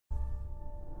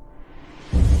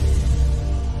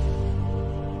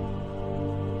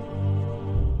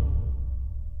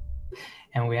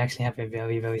and we actually have a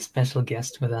very, very special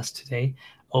guest with us today,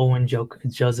 Owen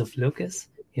Joseph Lucas,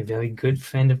 a very good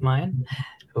friend of mine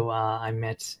who I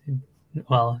met,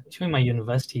 well, during my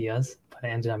university years, but I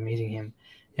ended up meeting him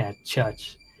at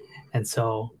church. And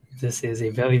so this is a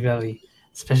very, very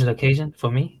special occasion for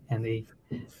me and a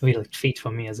real treat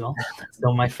for me as well.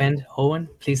 So my friend Owen,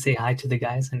 please say hi to the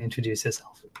guys and introduce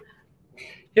yourself.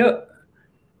 Yeah,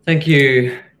 thank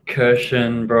you,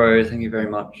 Kirshen, bro. Thank you very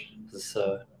much. It's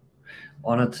an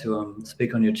honor to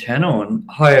speak on your channel. And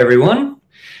hi, everyone.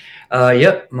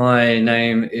 Yep, my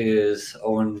name is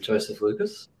Owen Joseph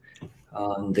Lucas.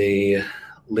 I'm the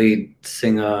lead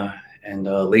singer and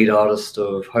lead artist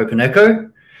of Hope and Echo.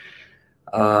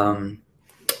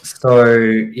 So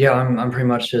yeah, I'm pretty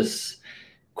much just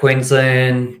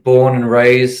Queensland, born and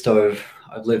raised. I've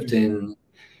lived in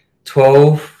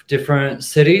 12 different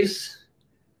cities.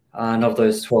 And of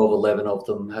those 12, 11 of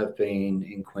them have been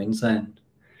in Queensland.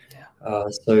 Yeah.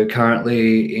 So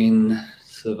currently in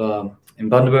in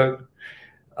Bundaberg,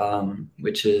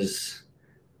 which is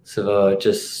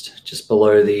just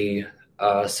below the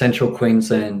central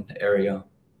Queensland area.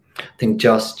 I think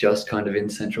just kind of in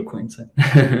central Queensland.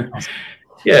 Awesome.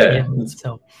 Yeah.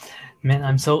 So, man,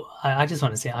 I just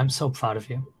want to say I'm so proud of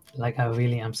you. Like I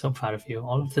really am so proud of you.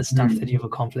 All of the stuff that you've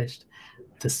accomplished,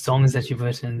 the songs that you've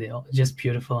written, they're just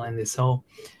beautiful and they're so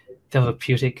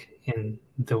therapeutic in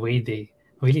the way they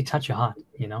really touch your heart,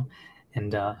 you know.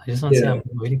 And I just want to say I'm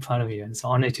really proud of you. It's an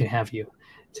honor to have you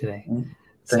today.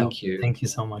 Thank you. Thank you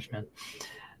so much, man.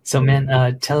 So,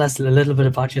 man, tell us a little bit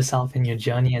about yourself and your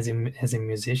journey as a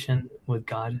musician with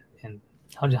God, and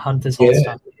how did this all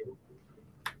start?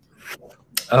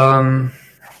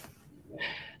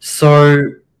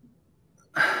 So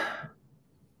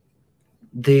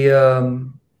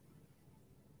the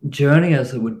journey,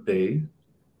 as it would be,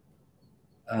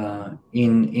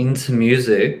 into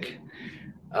music,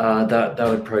 that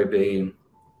would probably be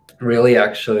really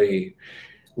actually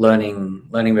learning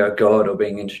about God, or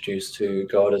being introduced to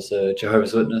God as a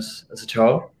Jehovah's Witness as a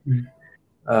child.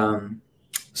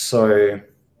 So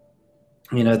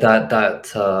you know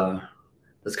that's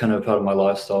kind of a part of my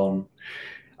lifestyle. And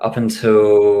up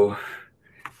until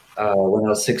when I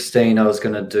was 16, I was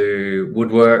going to do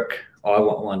woodwork. I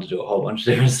wanted to do a whole bunch of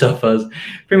different stuff. I was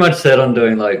pretty much set on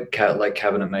doing like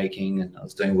cabinet making, and I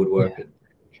was doing woodwork at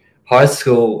high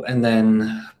school. And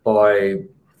then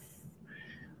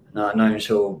not even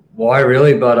sure why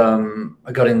really, but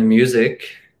I got into music.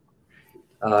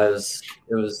 It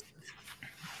was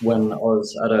when I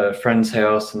was at a friend's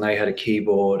house and they had a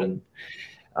keyboard, and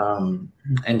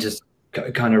just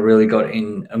kind of really got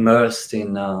immersed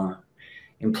in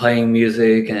playing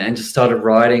music, and just started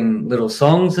writing little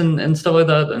songs and stuff like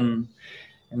that. And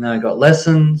then I got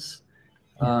lessons.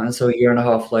 And so a year and a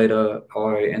half later,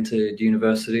 I entered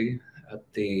university at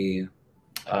the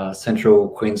Central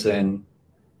Queensland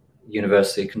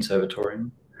University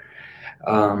Conservatorium.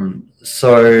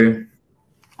 So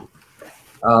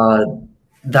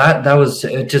that was,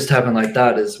 it just happened like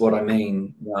that, is what I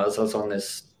mean. You know, as I was on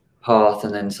this path,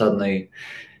 and then suddenly,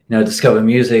 you know, discover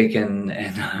music, and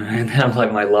I'm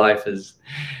like, my life is,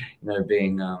 you know,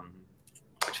 being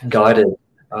guided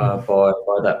by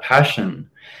that passion,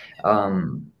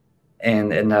 and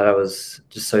that I was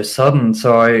just so sudden.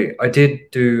 So I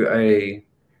did do a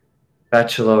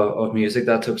Bachelor of Music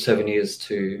that took 7 years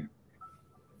to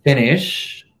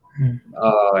finish.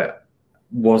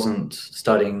 Wasn't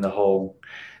studying the whole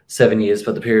 7 years,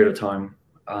 but the period of time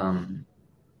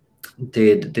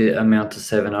did amount to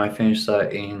 7. I finished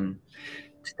that in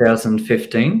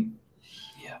 2015.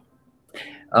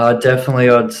 Definitely,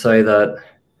 I'd say that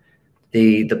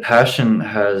the passion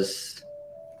has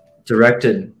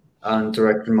directed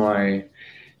my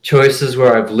choices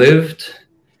where I've lived.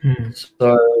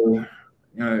 So,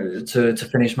 you know, to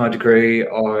finish my degree,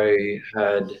 I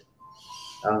had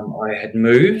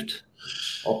moved.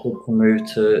 Opted to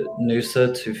move to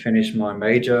Noosa to finish my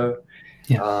major.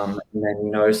 And then, you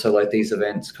know, so like these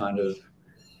events kind of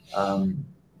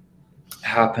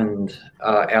happened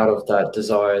out of that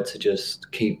desire to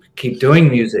just keep doing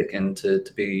music, and to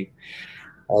be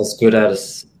as good at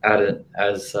it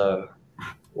as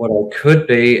what I could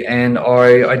be. And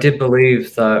I did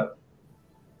believe that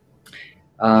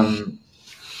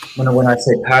when I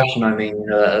say passion, I mean, you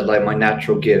know, like my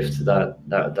natural gift that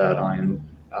I'm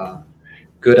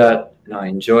good at, and I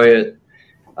enjoy it,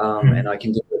 and I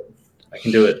can do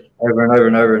it over and over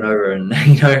and over and over, and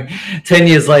you know, 10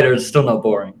 years later it's still not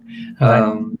boring.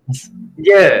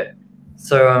 Yeah.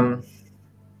 So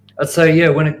I'd say, yeah,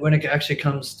 when it actually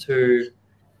comes to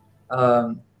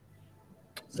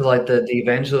So like the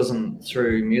evangelism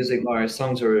through music, my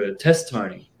songs are a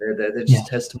testimony. They're Yeah. just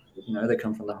testimonies, you know, they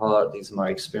come from the heart. These are my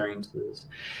experiences,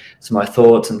 it's my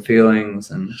thoughts and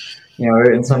feelings, and you know,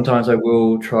 and sometimes I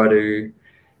will try to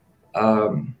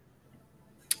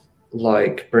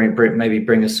like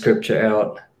bring a scripture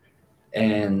out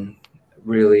and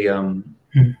really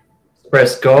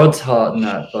express God's heart in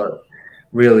that, but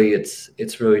really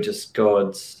it's really just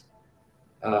God's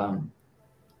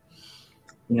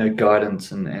you know,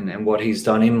 guidance and what he's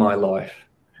done in my life.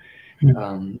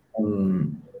 The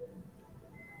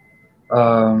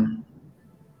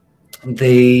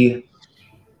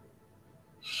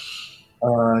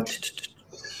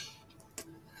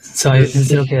So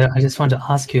is it okay? I just want to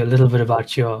ask you a little bit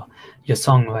about your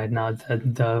song right now,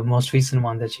 the most recent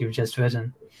one that you've just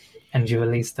written and you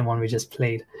released, the one we just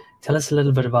played. Tell us a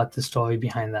little bit about the story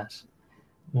behind that.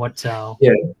 What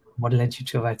led you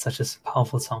to write such a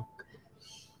powerful song?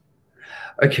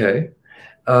 Okay.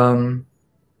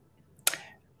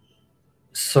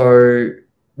 So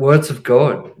Words of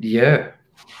God, yeah.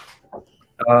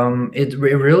 It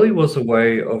really was a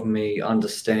way of me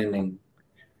understanding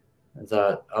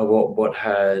that what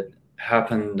had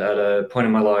happened at a point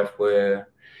in my life where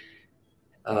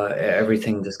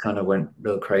everything just kind of went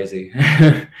real crazy.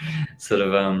 Sort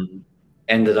of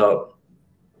ended up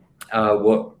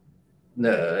a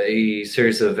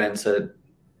series of events that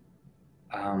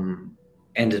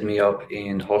ended me up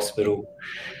in hospital,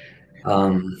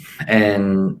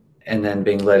 and then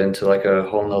being led into like a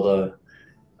whole nother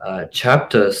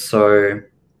chapter. So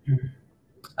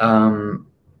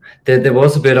there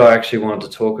was a bit I actually wanted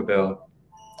to talk about.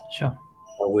 Sure.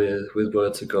 With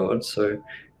Words of God. So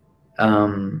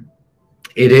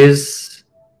it is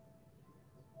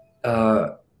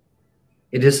now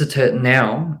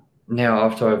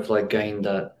after I've like gained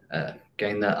that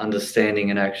understanding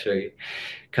and actually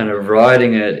kind of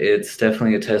writing it, it's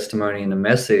definitely a testimony and a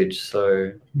message.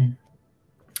 So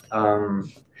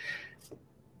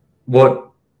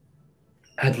what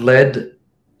had led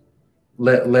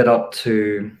up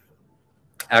to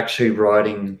actually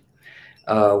writing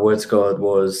Words of God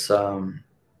was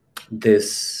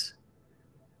this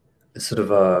sort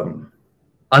of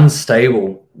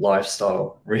unstable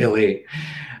lifestyle, really.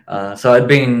 So I'd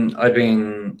been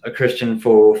a Christian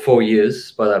for 4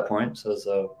 years by that point.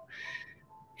 So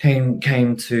I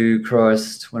came to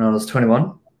Christ when I was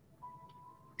 21,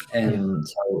 and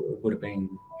so it would have been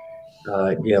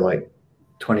like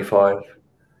 25.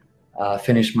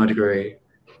 Finished my degree,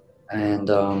 and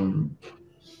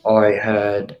I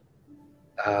had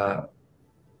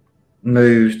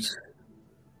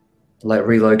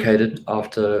relocated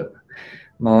after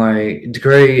my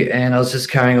degree, and I was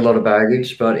just carrying a lot of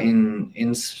baggage. But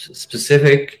in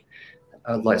specific,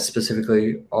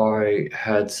 specifically, I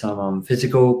had some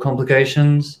physical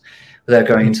complications. Without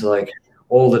going into like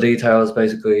all the details,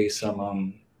 basically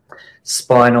some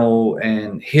spinal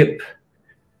and hip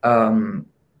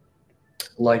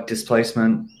like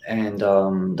displacement, and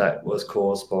that was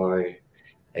caused by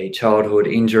a childhood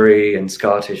injury and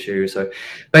scar tissue. So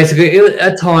basically,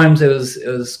 at times it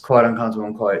was quite uncomfortable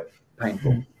and quite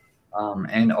painful.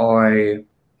 And I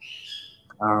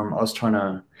was trying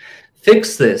to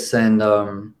fix this, and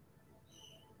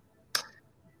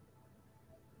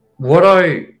what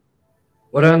I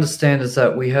understand is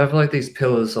that we have like these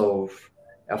pillars of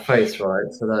our faith,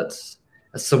 right? So that's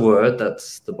the Word,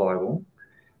 that's the Bible,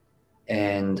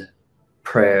 and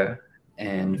prayer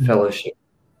and fellowship.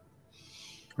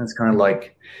 It's kind of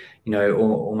like, you know,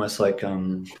 almost like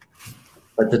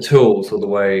the tools, or the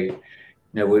way, you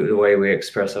know, the way we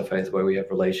express our faith, the way we have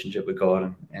relationship with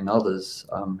God and others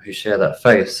who share that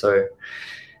faith. So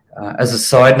as a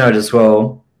side note as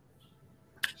well,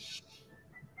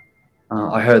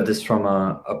 I heard this from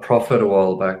a prophet a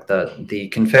while back, that the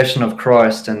confession of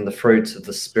Christ and the fruits of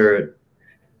the Spirit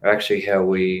are actually how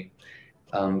we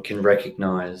can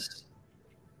recognize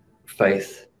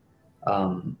faith,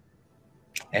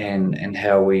 and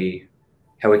how we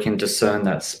can discern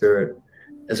that spirit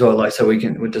as well. Like, so we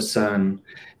discern,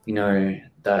 you know,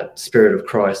 that spirit of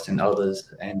Christ in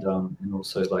others, and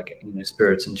also like, you know,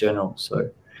 spirits in general. So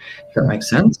that makes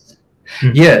sense.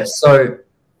 Yeah. So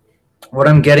what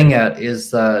I'm getting at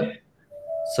is that,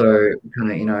 so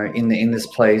kind of, you know, in this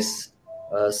place,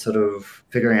 sort of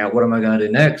figuring out what am I going to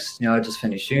do next. You know, I just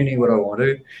finished uni. What do I want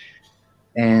to do?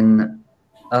 And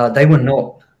they were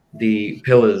not the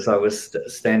pillars I was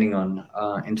standing on.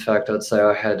 In fact, I'd say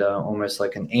I had almost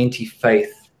like an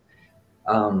anti-faith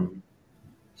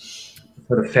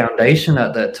sort of foundation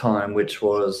at that time, which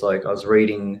was like I was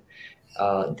reading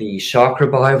the Chakra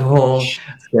Bible,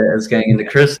 I was getting into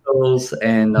crystals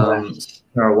and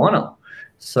marijuana.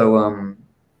 So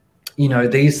you know,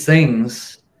 these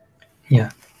things,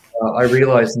 Yeah. I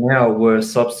realize now were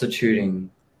substituting,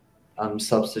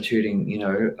 you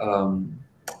know,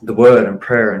 the word and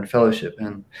prayer and fellowship,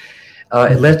 and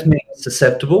it left me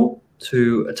susceptible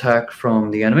to attack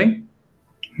from the enemy.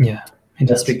 Yeah. It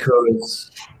That's does.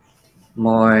 because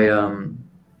my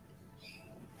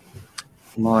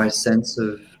my sense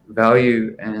of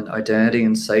value and identity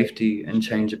and safety and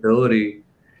changeability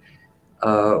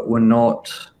were not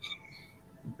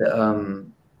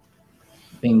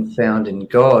being found in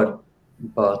God,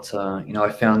 but you know,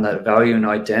 I found that value and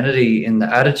identity in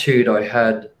the attitude I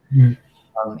had,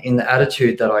 in the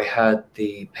attitude that I had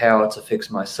the power to fix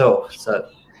myself. So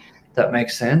that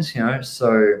makes sense, you know.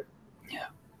 So Yeah.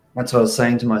 that's what I was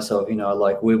saying to myself, you know,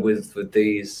 like with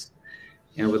these,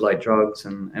 you know, with like drugs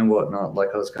and whatnot, like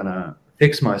I was gonna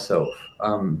fix myself.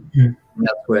 And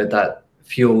that's where that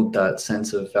fueled that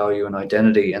sense of value and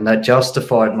identity, and that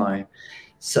justified my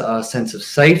sense of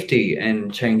safety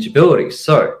and changeability.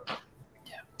 So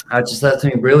just that's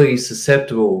me really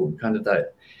susceptible, kind of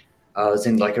that I was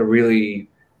in like a really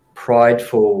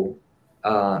prideful,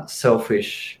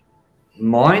 selfish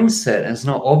mindset, and it's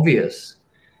not obvious.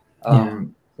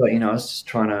 But you know, I was just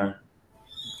trying to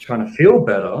feel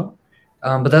better.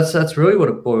 But that's really what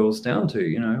it boils down to.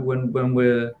 You know, when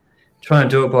we're trying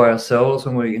to do it by ourselves,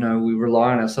 when we, you know, we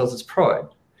rely on ourselves, it's pride.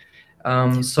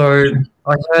 So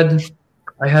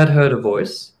I had heard a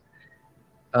voice.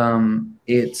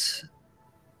 It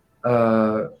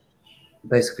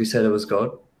basically said it was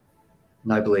God,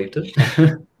 and I believed it.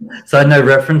 So I had no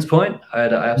reference point. I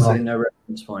had absolutely no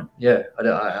reference point. Yeah, I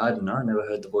don't know. I never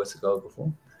heard the voice of God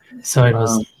before. So it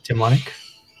was demonic?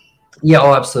 Yeah,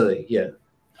 oh, absolutely. Yeah.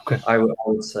 Okay. I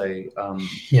would say,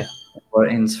 yeah. But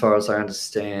in as far as I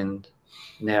understand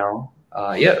now,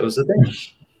 yeah, it was a demon.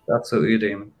 Absolutely a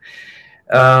demon.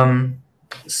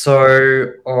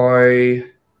 So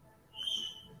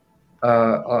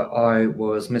I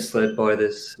was misled by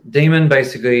this demon.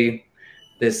 Basically,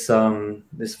 this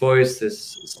voice,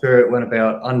 this spirit went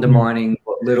about undermining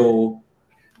what little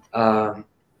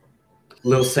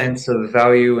sense of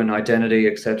value and identity,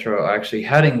 etc., I actually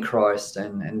had in Christ,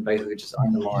 and basically just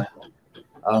undermined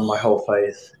my whole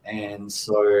faith. And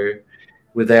so,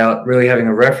 without really having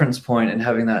a reference point and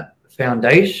having that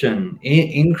foundation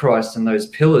in Christ and those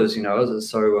pillars, you know, I was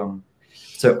so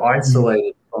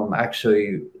isolated from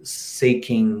actually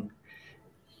seeking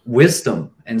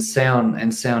wisdom and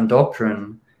sound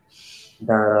doctrine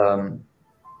that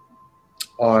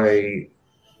I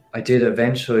did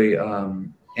eventually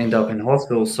end up in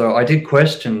hospital. So I did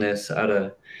question this at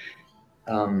a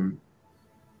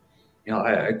you know,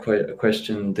 I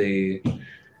questioned the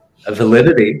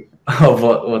validity of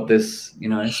what this, you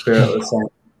know, spirit was saying.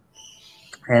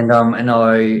 And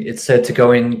it said to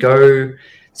go into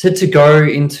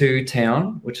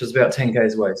town, which was about 10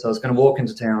 k's away. So I was going to walk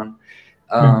into town.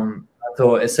 I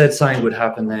thought it said something would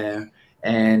happen there,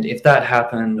 and if that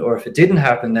happened, or if it didn't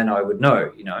happen, then I would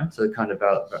know, you know. So kind of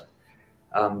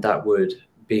that would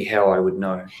be how I would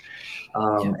know.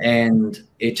 And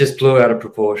it just blew out of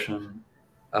proportion.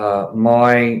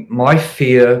 My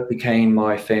fear became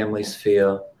my family's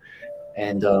fear,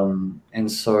 and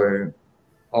so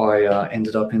I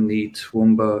ended up in the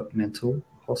Toowoomba Mental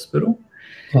Hospital.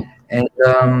 And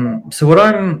so what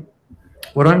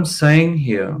I'm saying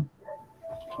here,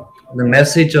 the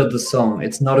message of the song,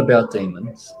 it's not about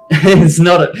demons. it's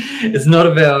not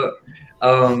about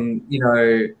you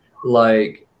know,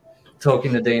 like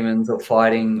talking to demons or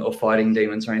fighting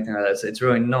demons or anything like that. So it's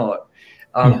really not.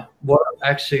 What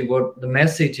the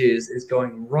message is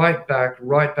going right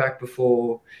back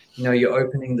before, you know, you're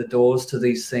opening the doors to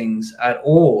these things at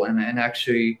all, and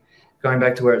actually going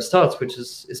back to where it starts, which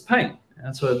is pain.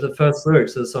 That's what the first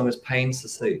lyrics of the song is: pains to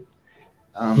see.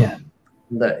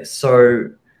 So,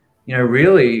 you know,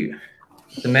 really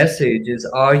the message is,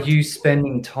 are you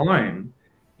spending time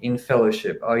in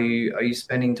fellowship? Are you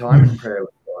spending time in prayer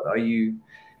with God? Are you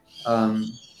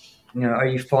you know, are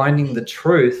you finding the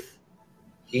truth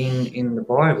in the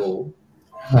Bible?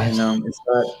 Right. And is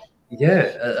that,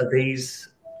 yeah, are these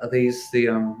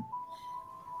the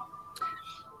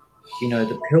you know,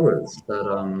 the pillars that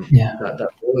that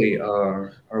really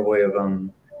are a way of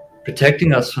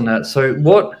protecting us from that. So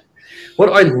what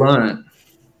I learned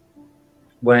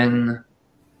when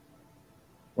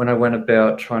I went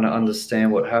about trying to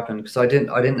understand what happened, because I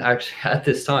didn't actually at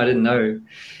this time, I didn't know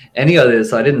any of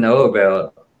this. I didn't know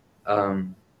about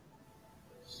you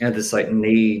know, this like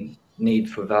need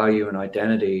for value and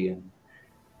identity,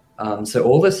 and so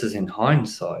all this is in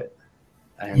hindsight,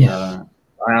 and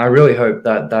I really hope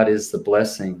that that is the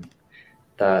blessing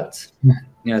that, you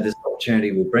know, this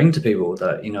opportunity will bring to people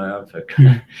that, you know, I've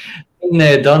been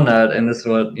there, done that, and this is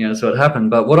what, you know, this is what happened.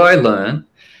 But what I learned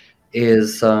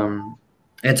is,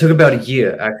 it took about a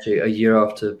year, actually, a year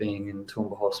after being in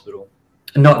Toowoomba Hospital,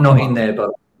 not in there, but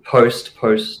post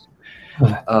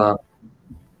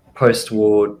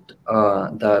ward,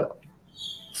 that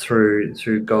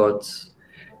through God's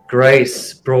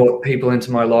grace brought people into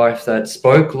my life that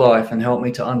spoke life and helped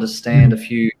me to understand a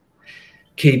few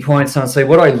key points. And I'd say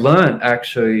what I learned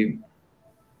actually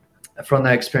from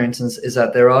that experience is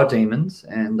that there are demons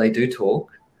and they do talk,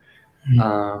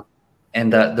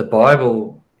 and that the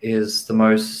Bible is the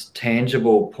most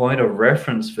tangible point of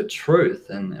reference for truth.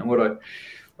 And what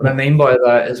I mean by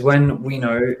that is when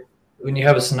you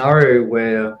have a scenario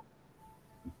where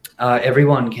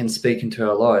everyone can speak into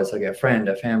our lives, like our friend,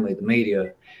 our family, the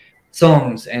media,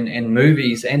 songs and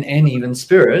movies and even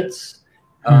spirits,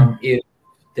 if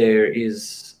there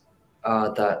is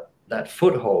that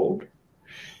foothold,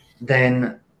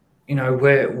 then, you know,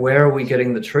 where are we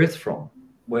getting the truth from?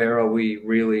 Where are we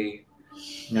really,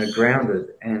 you know,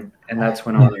 grounded? And that's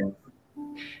when I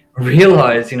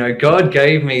realized, you know, God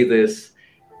gave me this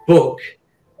book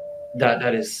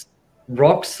that is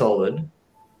rock solid,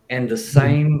 and the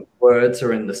same words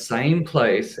are in the same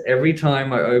place every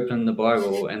time I open the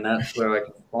Bible, and that's where I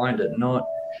can find it, not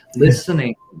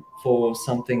listening for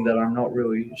something that I'm not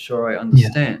really sure I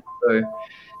understand. So,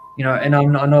 you know, and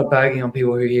I'm not bagging on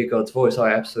people who hear God's voice.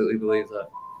 I absolutely believe that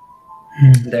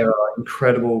there are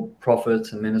incredible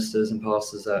prophets and ministers and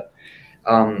pastors that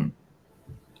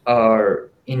are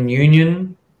in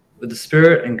union with the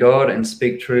Spirit and God and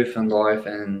speak truth and life,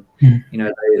 and you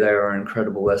know, they are an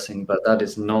incredible blessing. But that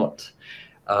is not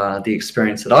the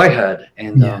experience that I had,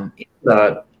 and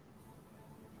that,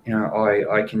 you know,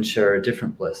 I can share a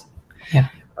different blessing.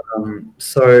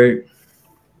 So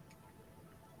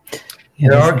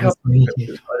there are a couple of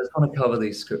scriptures. I just want to cover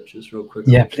these scriptures real quick.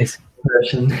 Yeah, please.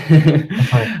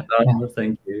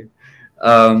 Thank you.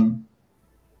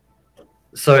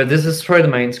 So this is probably the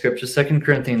main scripture, 2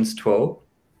 Corinthians 12.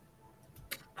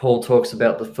 Paul talks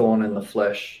about the thorn in the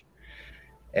flesh,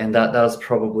 and that was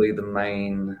probably the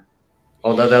main,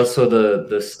 that was sort of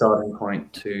the starting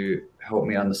point to help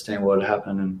me understand what had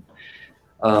happened.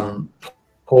 And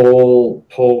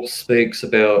Paul speaks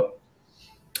about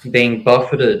being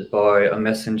buffeted by a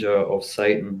messenger of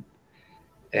Satan,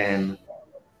 and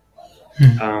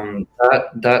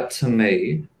that to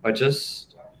me, I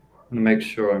just want to make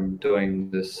sure I'm doing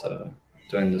this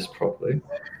properly.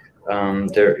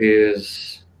 There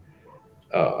is.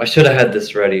 I should have had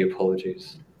this ready.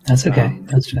 Apologies. That's okay.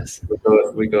 That's just.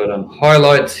 We got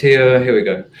highlights here. Here we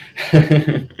go.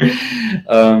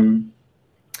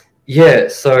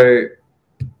 So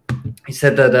he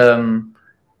said that,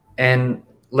 and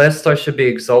lest I should be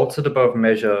exalted above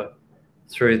measure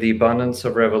through the abundance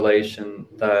of revelation,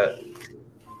 that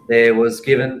there was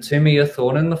given to me a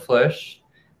thorn in the flesh,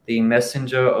 the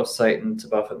messenger of Satan, to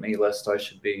buffet me, lest I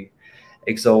should be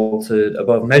exalted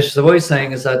above measure. So what he's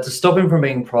saying is that to stop him from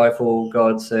being prideful,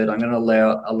 God said, I'm going to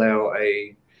allow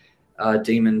a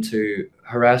demon to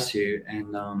harass you.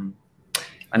 And I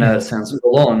know that sounds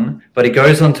full on, but he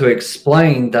goes on to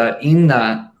explain that in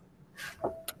that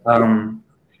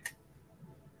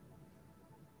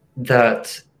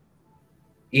that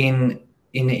in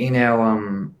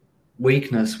our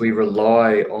weakness we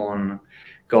rely on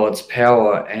God's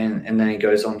power, and then he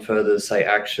goes on further to say,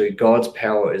 actually, God's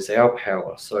power is our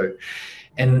power. So,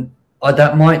 and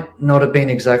that might not have been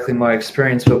exactly my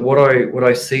experience, but what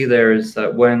I see there is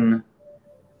that when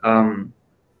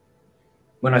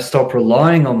I stop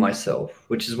relying on myself,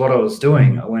 which is what I was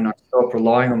doing, when I stop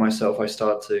relying on myself, I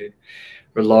start to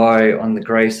rely on the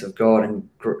grace of God, and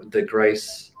the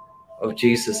grace of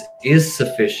Jesus is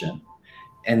sufficient.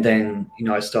 And then, you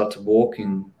know, I start to walk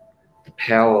in the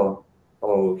power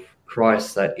of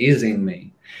Christ that is in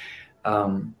me.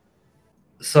 So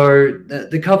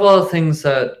the couple of things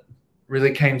that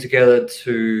really came together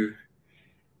to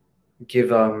give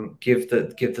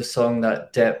the song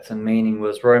that depth and meaning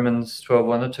was Romans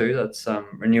 12:1-2. That's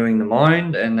renewing the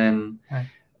mind, and then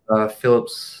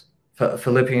Philippians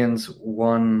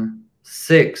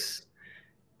 1:6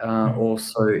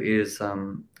 also is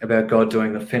about God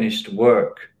doing the finished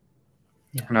work.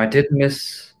 And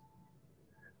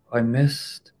I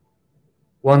missed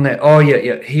one there. Oh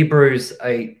yeah. Hebrews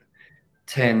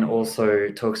 8:10 also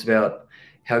talks about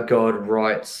how God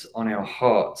writes on our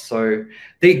hearts. So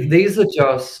these are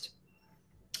just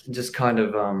kind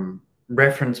of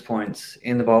reference points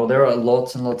in the Bible. There are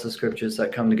lots and lots of scriptures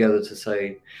that come together to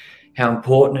say how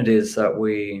important it is that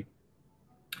we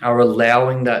are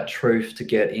allowing that truth to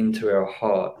get into our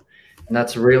heart, And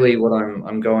that's really what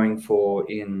I'm going for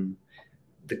in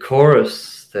the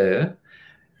chorus there.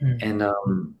 And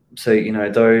so, you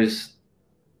know, those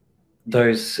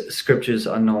scriptures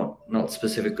are not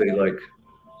specifically like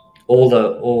all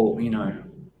the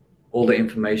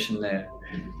information there.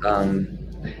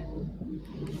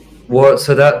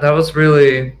 So that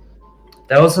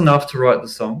was enough to write the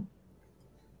song.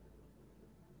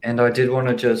 And I did want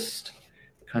to just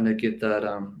kind of give that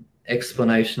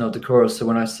explanation of the chorus. So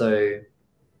when I say,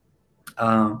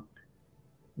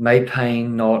 may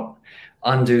pain not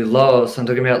undo love, so I'm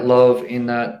talking about love in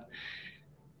that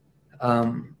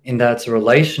it's a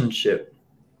relationship.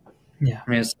 Yeah. I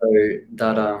mean, so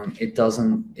that it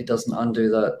doesn't undo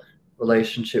that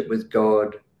relationship with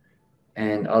God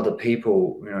and other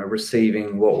people, you know,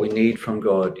 receiving what we need from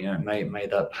God. You know, may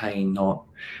that pain not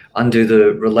undo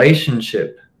the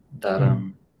relationship that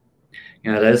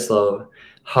you know, there's love.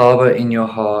 Harbor in your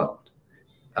heart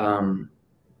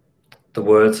the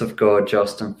words of God,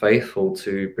 just and faithful,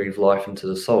 to breathe life into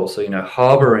the soul. So, you know,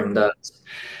 harboring that,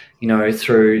 you know,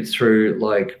 through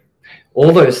like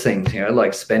all those things, you know,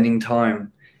 like spending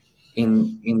time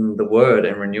in the word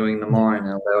and renewing the mind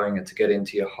and allowing it to get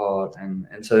into your heart.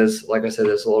 And so there's, like I said,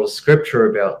 there's a lot of scripture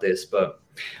about this, but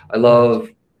I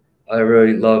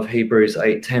really love Hebrews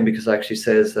 8:10, because it actually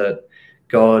says that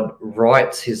God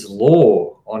writes his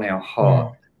law on our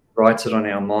heart, writes it on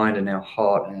our mind and our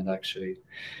heart, and it actually,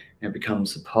 you know,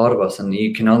 becomes a part of us. And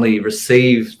you can only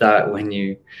receive that when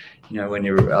you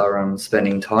are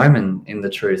spending time in the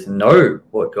truth and know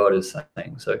what God is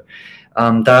saying. So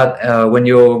when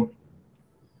you're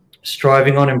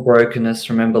striving on in brokenness,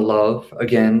 remember love.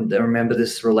 Again, remember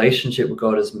this relationship with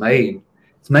God is made.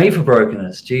 It's made for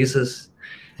brokenness. Jesus,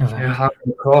 you know, hung on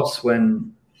the cross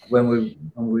when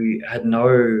we had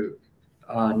no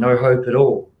hope at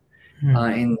all.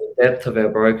 In the depth of our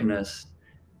brokenness,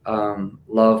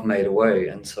 love made a way.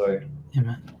 And so,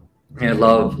 Amen. you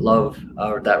know, love,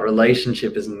 that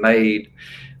relationship is made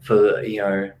for, you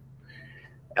know,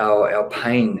 our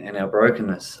pain and our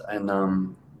brokenness. And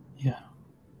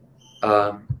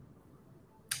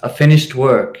a finished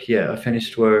work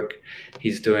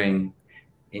he's doing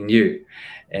in you.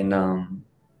 And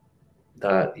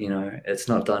that, you know, it's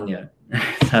not done yet.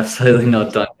 It's absolutely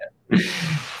not done yet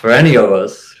for any of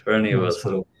us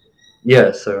at all.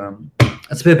 Yeah, so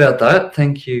that's a bit about that.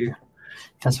 Thank you.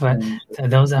 That's right.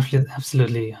 That was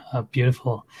absolutely a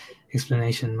beautiful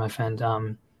explanation, my friend.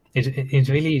 It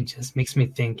really just makes me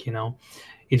think, you know,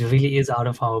 it really is out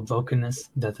of our brokenness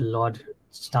that the Lord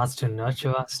starts to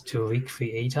nurture us, to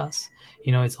recreate us.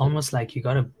 You know, it's almost like you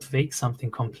got to break something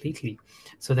completely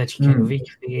so that you can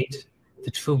recreate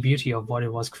the true beauty of what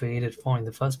it was created for in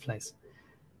the first place.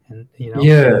 And, you know,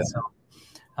 and so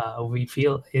we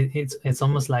feel it's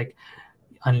almost like,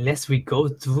 unless we go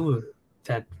through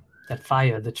that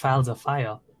fire, the trials of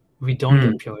fire, we don't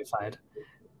get purified.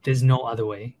 There's no other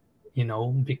way, you know,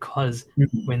 because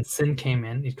when sin came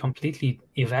in, it completely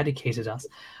eradicated us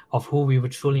of who we were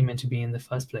truly meant to be in the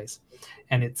first place.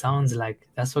 And it sounds like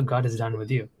that's what God has done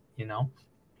with you, you know.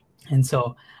 And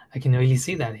so I can really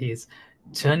see that he's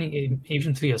turning,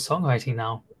 even through your songwriting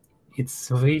now, it's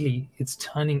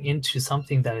turning into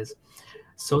something that is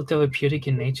so therapeutic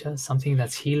in nature, something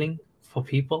that's healing for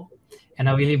people. And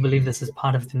I really believe this is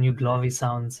part of the new glory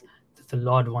sounds that the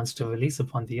Lord wants to release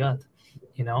upon the earth,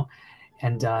 you know.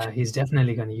 And he's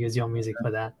definitely going to use your music for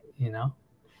that, you know.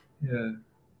 Yeah.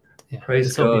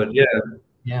 Praise God.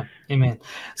 Yeah, amen.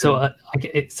 So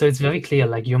so it's very clear,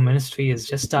 like, your ministry is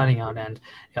just starting out, and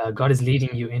God is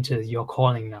leading you into your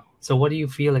calling now. So what do you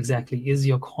feel exactly is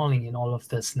your calling in all of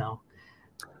this now?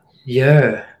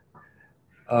 Yeah,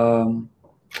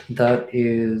 that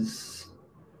is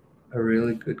a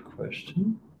really good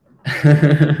question.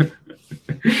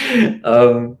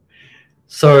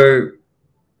 So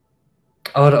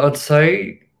I'd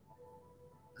say,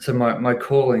 so my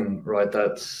calling, right,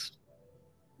 that's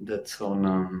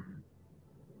on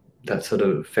that sort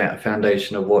of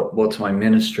foundation of what's my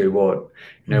ministry, what,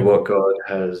 you know, what God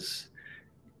has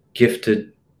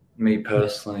gifted me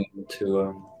personally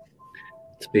to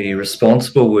be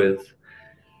responsible with.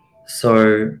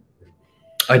 So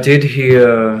I did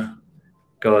hear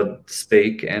God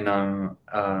speak, and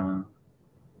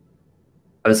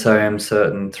as I am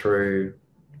certain through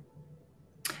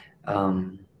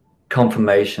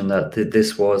confirmation that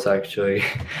this was actually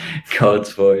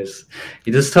God's voice.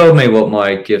 He just told me what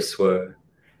my gifts were,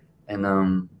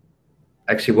 and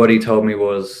actually what he told me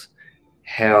was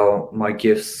how my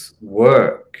gifts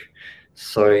work.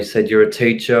 So he said, you're a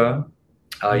teacher,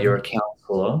 you're a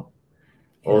counselor,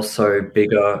 also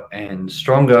bigger and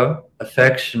stronger,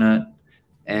 affectionate,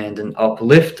 and an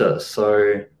uplifter.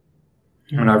 So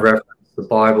when I reference the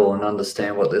Bible and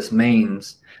understand what this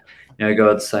means,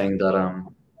 God's saying that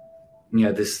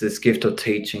this gift of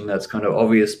teaching, that's kind of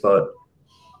obvious, but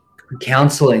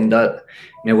counseling, that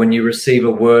when you receive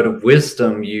a word of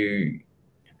wisdom, you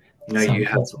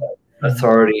have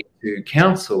authority to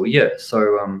counsel. Yeah.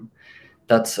 So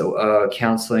that's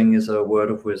counseling is a word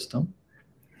of wisdom.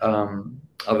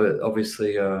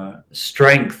 Obviously,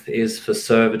 strength is for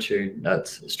servitude.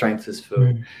 Strength is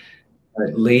for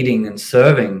leading and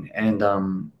serving, and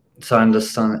so I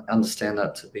understand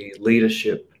that to be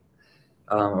leadership,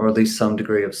 or at least some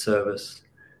degree of service.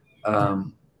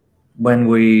 When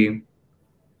we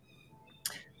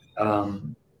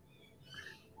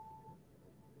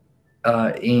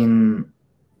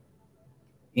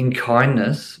in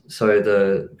kindness, so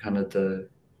the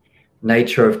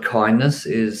nature of kindness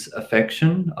is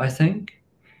affection, I think.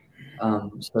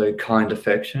 So kind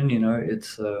affection,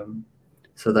 it's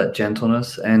so that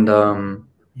gentleness, and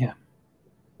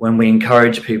when we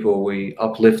encourage people, we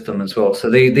uplift them as well. So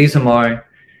these are my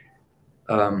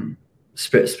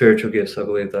spiritual gifts, I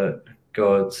believe, that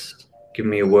God's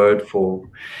given me a word for,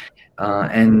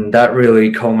 and that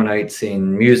really culminates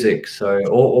in music. So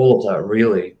all of that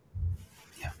really,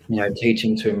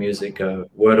 teaching through music, a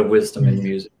word of wisdom in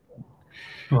music.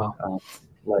 Wow.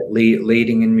 Like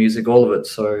leading in music, all of it.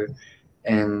 So,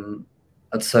 and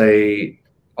I'd say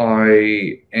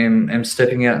I am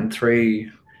stepping out in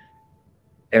 3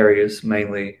 areas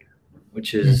mainly,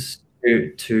 which is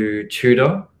to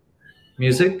tutor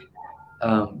music,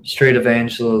 street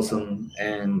evangelism,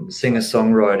 and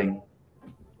singer-songwriting,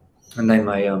 and they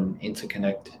may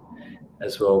interconnect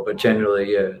as well. But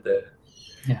generally,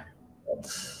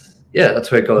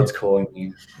 that's where God's calling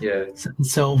you. Yeah.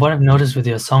 So what I've noticed with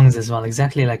your songs as well,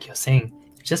 exactly like you're saying,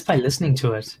 just by listening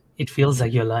to it, it feels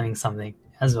like you're learning something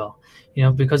as well.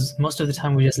 Because most of the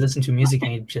time we just listen to music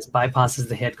and it just bypasses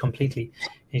the head completely.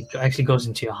 It actually goes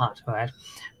into your heart, right?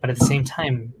 But at the same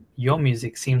time, your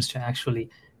music seems to actually,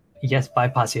 yes,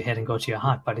 bypass your head and go to your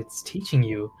heart, but it's teaching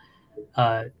you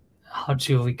how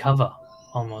to recover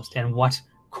almost, and what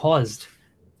caused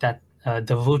that,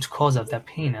 the root cause of that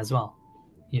pain as well.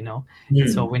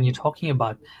 So when you're talking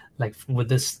about, like, with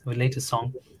this latest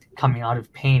song, coming out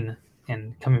of pain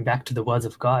and coming back to the words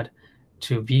of God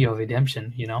to be your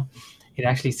redemption, it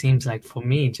actually seems like, for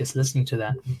me, just listening to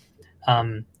that,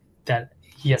 that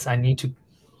yes, I need to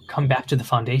come back to the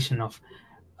foundation of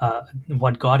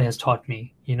what God has taught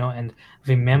me, and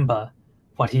remember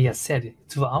what He has said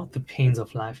throughout the pains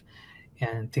of life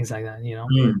and things like that.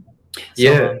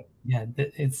 So,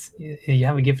 it's, you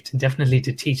have a gift definitely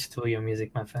to teach through your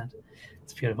music, my friend.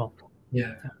 It's beautiful.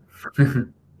 Yeah.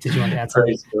 Did you want to add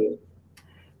something?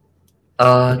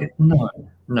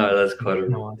 No, that's quite a...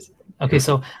 No worries. Okay,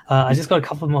 so I just got a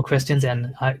couple more questions,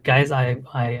 and guys, I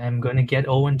am going to get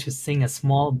Owen to sing a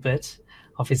small bit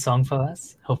of his song for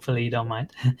us. Hopefully, you don't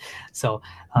mind. So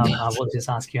I will just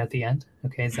ask you at the end.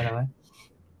 Okay, is that all right?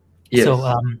 Yes.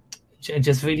 So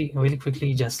just really, really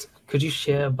quickly, just could you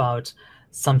share about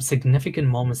some significant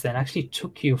moments that actually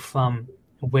took you from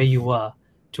where you were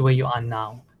to where you are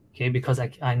now? Okay, because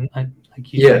like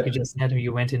you just said,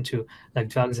 you went into like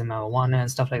drugs and marijuana and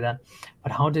stuff like that.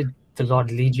 But how did the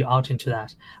Lord lead you out of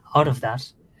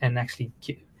that, and actually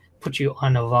put you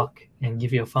on a rock and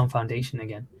give you a firm foundation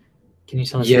again? Can you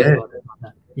tell us a bit about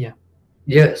that?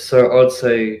 Yeah. So I would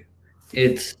say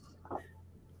it's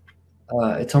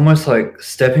almost like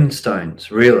stepping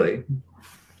stones, really.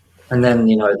 And then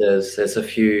there's a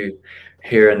few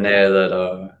here and there that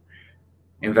are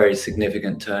in very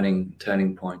significant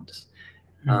turning points.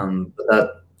 But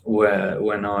that,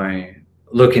 when I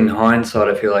look in hindsight,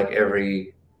 I feel like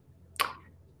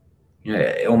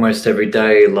almost every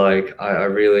day, like I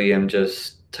really am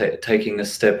just taking a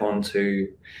step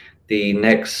onto the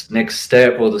next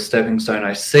step, or the stepping stone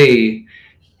I see,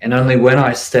 and only when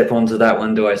I step onto that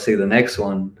one do I see the next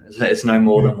one. It's no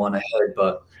more than one ahead,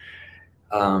 but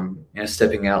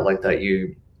stepping out like that,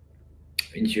 you're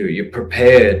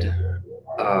prepared.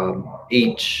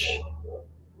 Each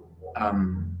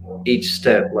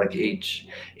step, like each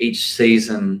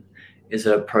season, is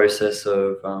a process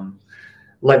of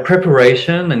like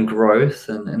preparation and growth,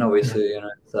 and obviously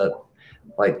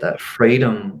that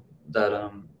freedom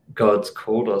that God's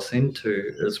called us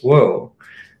into as well.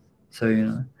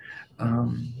 So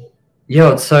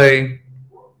I'd say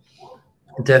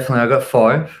definitely I got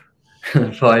 5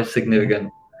 significant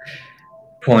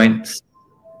points.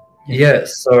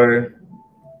 So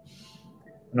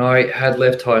when I had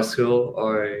left high school,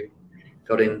 I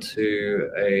got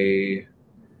into a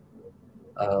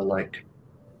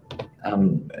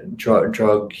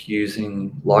drug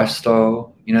using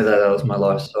lifestyle. You know, that was my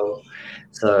lifestyle.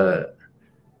 So,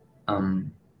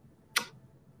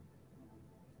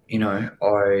 you know,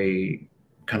 I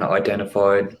kind of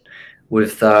identified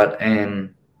with that,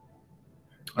 and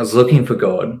I was looking for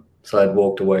God. So I'd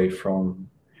walked away from,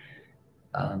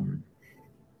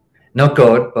 not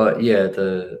God, but yeah,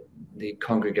 the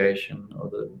congregation, or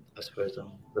I suppose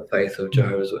the faith of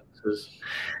Jehovah's Witnesses.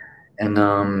 And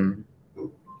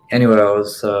anyway, I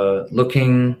was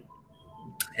looking,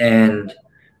 and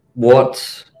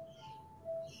what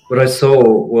I saw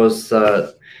was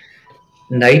that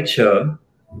nature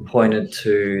pointed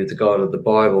to the God of the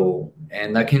Bible,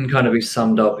 and that can kind of be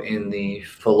summed up in the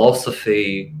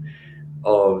philosophy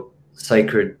of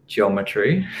sacred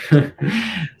geometry.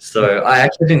 So I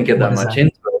actually didn't get that much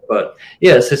into it, but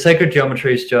yeah, so sacred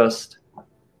geometry is just,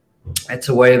 it's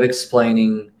a way of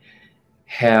explaining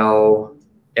how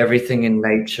everything in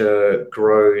nature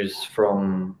grows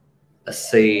from a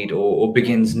seed, or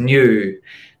begins new.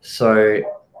 So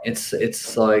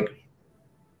it's like,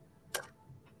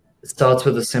 it starts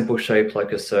with a simple shape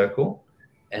like a circle,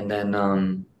 and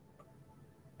then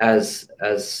as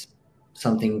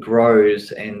something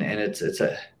grows, and it's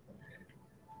a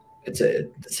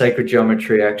sacred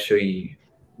geometry actually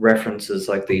references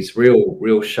like these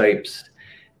real shapes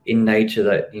in nature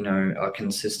that, you know, are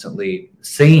consistently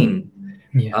seen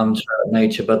throughout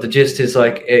nature. But the gist is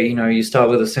like, you know, you start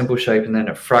with a simple shape, and then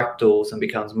it fractals and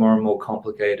becomes more and more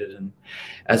complicated, and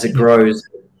as it grows,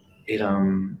 it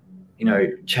you know,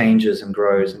 changes and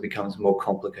grows and becomes more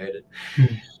complicated.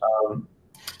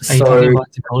 Are you talking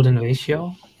about the golden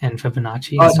ratio and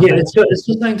Fibonacci? Yeah, it's just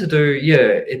something to do. Yeah,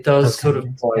 it does sort of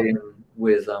play in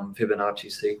with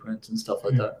Fibonacci sequence and stuff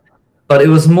like that. But it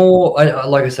was more,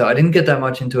 like I said, I didn't get that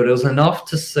much into it. It was enough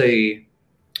to see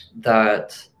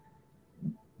that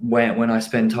when I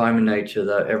spend time in nature,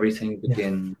 that everything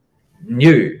begins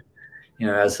new, you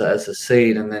know, as a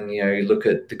seed. And then, you know, you look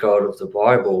at the God of the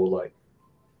Bible, like,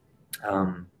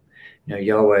 you know,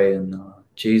 Yahweh and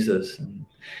Jesus, and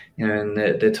you know, and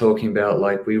they're talking about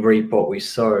like, we reap what we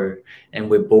sow, and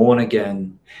we're born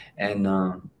again, and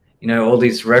you know, all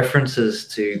these references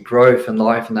to growth and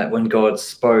life, and that when God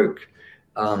spoke,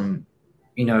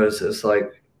 you know, it's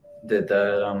like that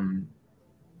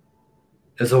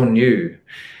it's all new.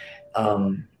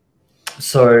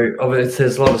 So obviously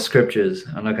there's a lot of scriptures.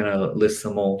 I'm not going to list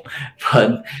them all,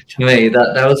 but to me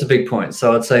that was a big point.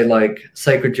 So I'd say like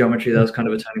sacred geometry, that was kind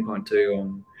of a turning point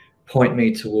to point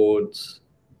me towards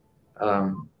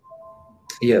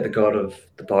the God of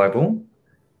the Bible.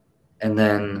 And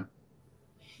then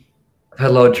I've had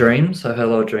a lot of dreams. I've had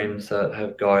a lot of dreams that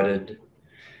have guided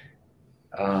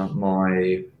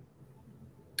my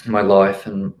life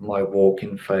and my walk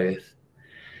in faith.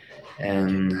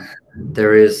 And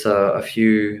there is a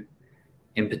few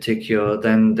in particular.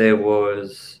 Then there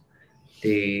was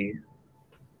the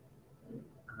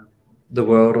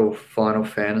World of Final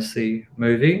Fantasy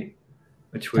movie,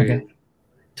 which we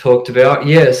talked about.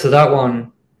 Yeah, so that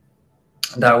one,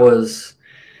 that was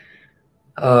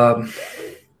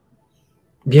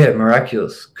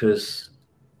miraculous, because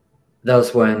that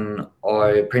was when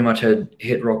I pretty much had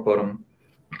hit rock bottom.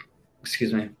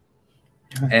 Excuse me.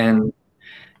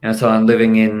 And so I'm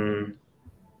living in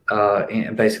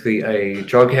basically a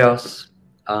drug house.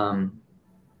 So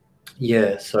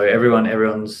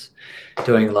everyone's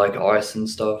doing like ice and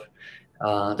stuff.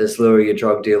 There's literally a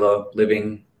drug dealer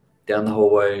living down the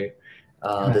hallway.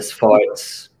 There's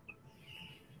fights.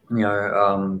 You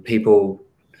know, people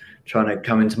trying to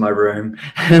come into my room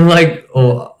and like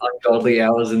ungodly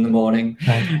hours in the morning.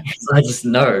 So I just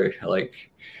know, like,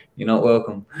 you're not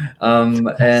welcome.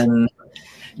 And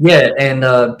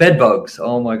bed bugs.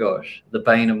 Oh my gosh, the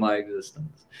bane of my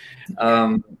existence.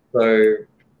 So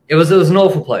it was an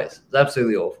awful place. It was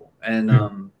absolutely awful.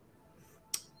 And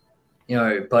you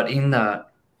know, but in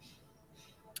that,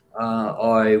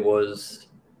 I was,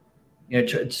 you know,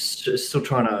 just still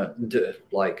trying to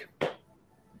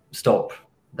stop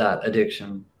that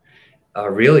addiction,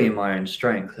 really in my own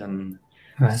strength. And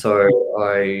so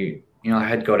I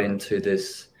had got into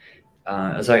this.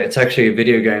 It's actually a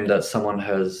video game that someone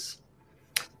has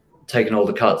taken all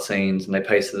the cutscenes and they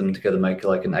pasted them together, make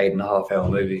like an 8.5-hour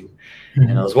movie.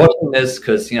 And I was watching this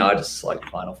because, you know, I just like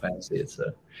Final Fantasy. It's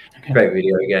a great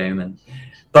video game.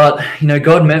 But you know,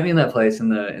 God met me in that place in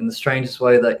the strangest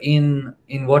way, that in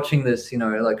watching this, you know,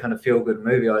 like kind of feel good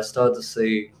movie, I started to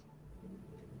see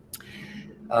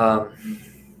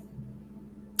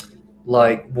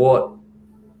like what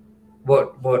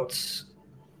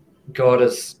God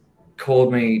has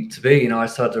called me to be. You know, I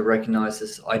started to recognize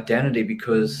this identity,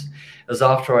 because it was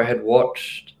after I had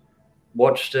watched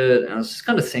watched it, and I was just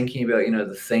kind of thinking about, you know,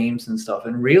 the themes and stuff.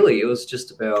 And really, it was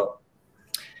just about,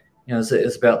 you know,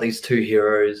 it's about these two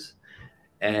heroes,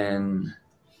 and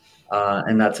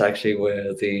that's actually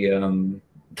where the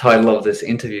title of this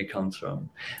interview comes from.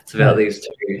 It's about these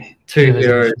two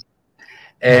heroes,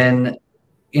 and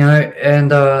you know,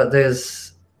 and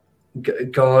there's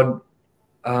God.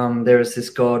 There is this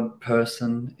God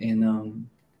person in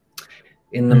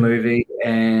the movie,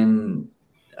 and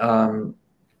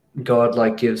God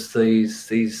like gives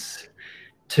these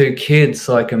two kids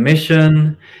like a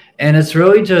mission, and it's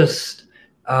really just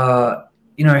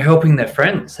you know, helping their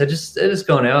friends. They're just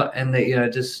going out, and they, you know,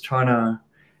 just trying to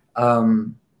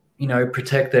you know,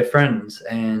 protect their friends.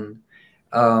 And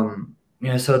you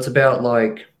know, so it's about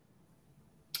like,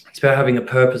 it's about having a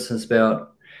purpose. It's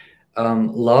about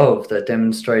love that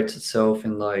demonstrates itself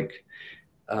in like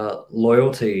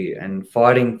loyalty and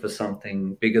fighting for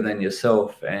something bigger than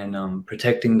yourself, and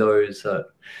protecting those that,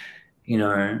 you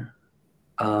know,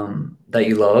 that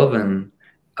you love, and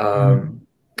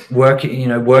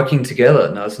working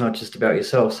together. No, it's not just about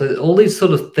yourself. So all these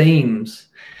sort of themes,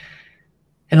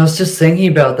 and I was just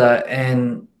thinking about that,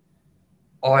 and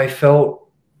I felt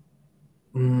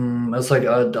it's like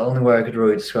the only way I could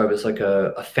really describe it is like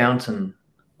a fountain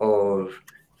of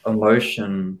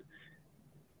emotion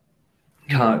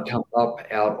can't come up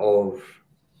out of,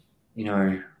 you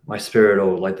know, my spirit,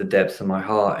 or like the depths of my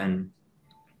heart, and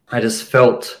I just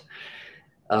felt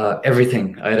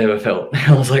everything I'd ever felt.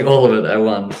 I was like all of it at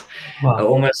once. Wow.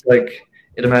 Almost like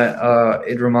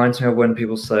it reminds me of when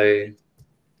people say,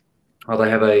 oh, they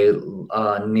have a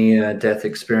near-death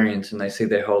experience and they see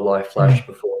their whole life flash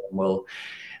before them. Well,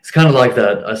 it's kind of like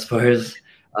that, I suppose.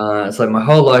 It's like my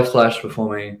whole life flashed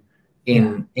before me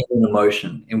in an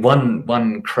emotion, in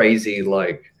one crazy,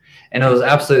 like, and it was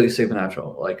absolutely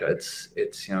supernatural. Like it's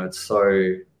you know, it's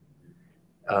so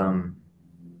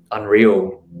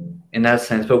unreal in that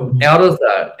sense. But out of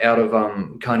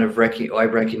kind of I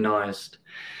recognized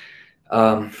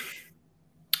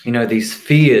you know, these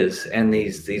fears and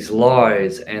these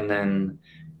lies, and then,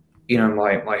 you know,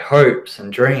 my hopes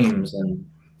and dreams, and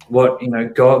what, you know,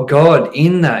 God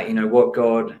in that, you know, what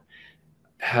God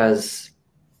has,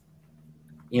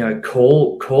 you know,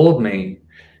 called me,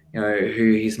 you know,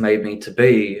 who He's made me to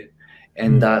be.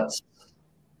 And that's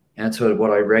sort of what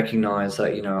I recognize,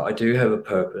 that, you know, I do have a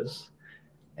purpose,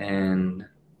 and,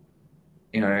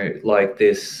 you know, like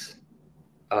this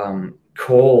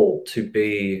call to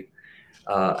be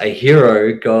a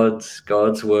hero,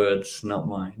 God's words, not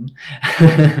mine.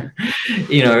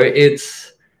 You know,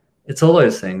 it's all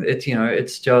those things. It's, you know,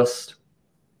 it's just,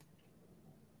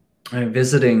 you know,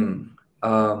 visiting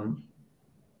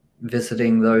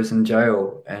those in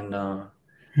jail, and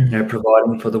you know,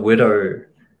 providing for the widow,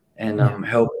 and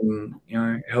helping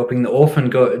the orphan.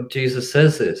 God, Jesus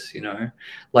says this, you know,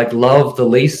 like, love the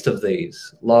least of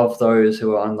these, love those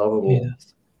who are unlovable.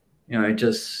 You know,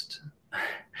 just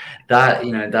that,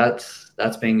 you know, that's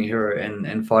being a hero,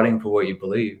 and fighting for what you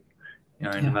believe, you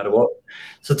know, no matter what.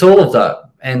 So it's all of that,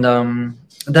 and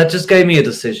that just gave me a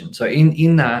decision. So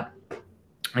in that,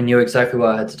 I knew exactly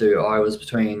what I had to do. I was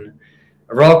between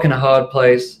a rock and a hard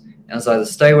place, and I was either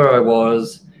stay where I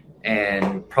was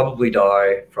and probably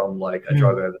die from like a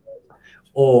drug overdose,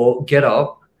 or get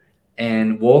up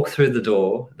and walk through the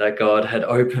door that God had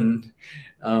opened,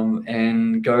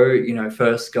 and go, you know,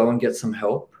 first go and get some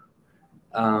help,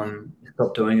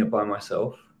 stop doing it by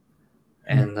myself.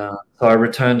 And so I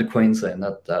returned to Queensland.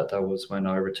 That was when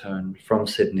I returned from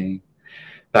Sydney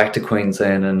back to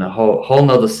Queensland, and a whole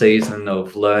nother season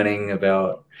of learning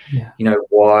about, you know,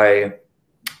 why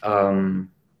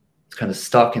it's kind of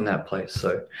stuck in that place.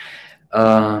 So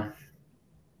now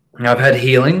I've had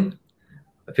healing.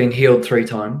 I've been healed 3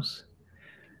 times,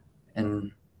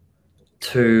 and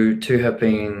two have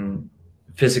been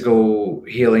physical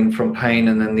healing from pain,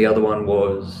 and then the other one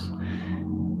was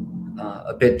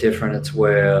a bit different. It's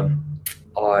where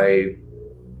I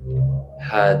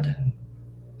had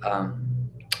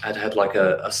had like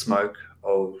a smoke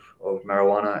of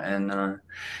marijuana, and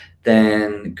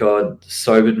then God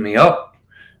sobered me up.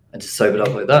 I just sobered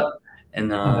up like that,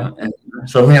 and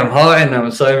suddenly I'm high and I'm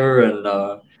sober,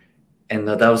 and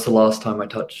that was the last time I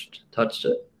touched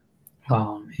it.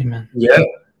 Wow, amen.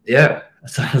 Yeah.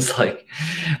 So it's like,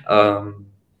 and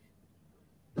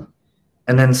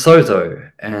then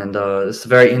sozo, and it's a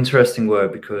very interesting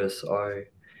word, because I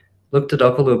looked it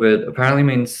up a little bit. Apparently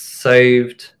means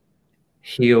saved,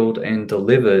 healed, and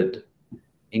delivered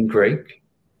in Greek.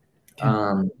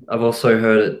 I've also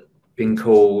heard it being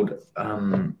called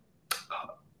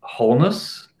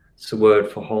wholeness. It's a word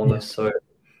for wholeness. So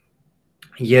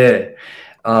yeah,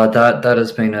 That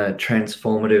has been a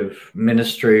transformative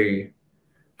ministry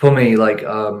for me. Like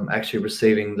actually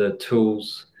receiving the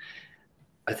tools.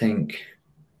 I think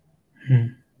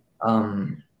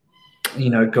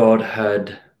God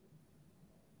had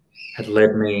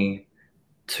led me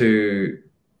to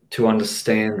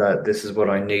understand that this is what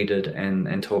I needed,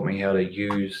 and taught me how to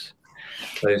use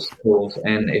those tools.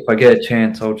 And if I get a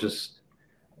chance, I'll just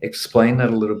explain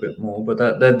that a little bit more. But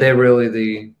that they're really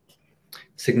the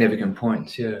significant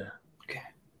points. Yeah. Okay,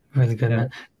 really good, Yeah.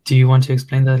 man. Do you want to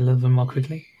explain that a little bit more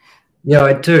quickly? Yeah,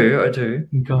 I do.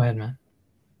 Go ahead, man.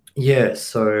 Yeah,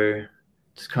 so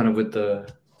just kind of with the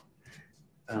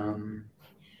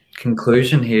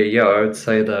conclusion here, yeah, I would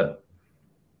say that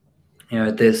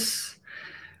this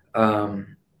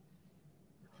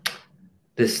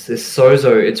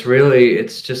sozo,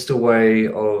 it's just a way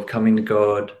of coming to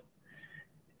God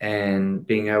and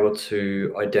being able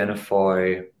to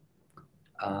identify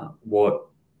what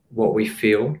we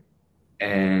feel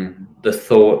and the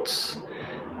thoughts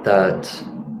that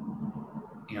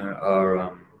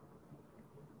are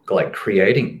like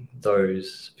creating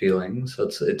those feelings. So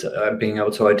it's being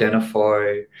able to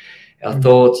identify our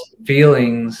thoughts,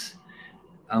 feelings,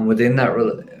 within that,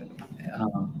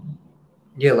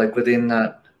 like within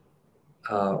that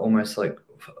almost like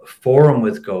forum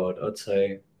with God. I'd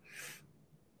say,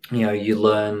 you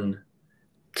learn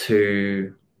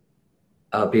to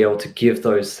be able to give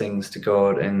those things to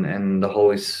God and the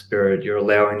Holy Spirit. You're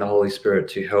allowing the Holy Spirit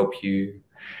to help you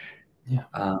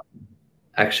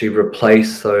actually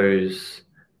replace those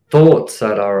thoughts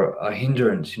that are a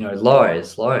hindrance,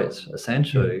 lies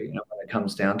essentially. When it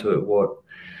comes down to it, what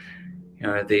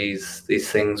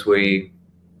these things we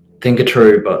think are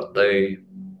true, but they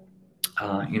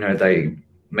they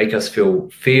make us feel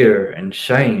fear and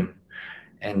shame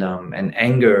and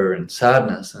anger and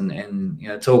sadness, and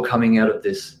it's all coming out of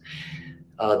this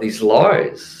these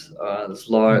lies, this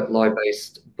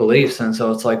lie-based beliefs. And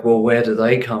so it's like, well, where do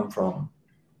they come from?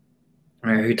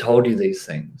 Who told you these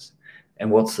things,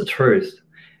 and what's the truth?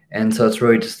 And so it's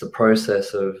really just the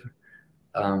process of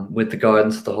with the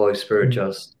guidance of the Holy Spirit,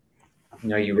 just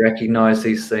you recognize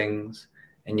these things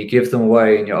and you give them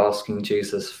away, and you're asking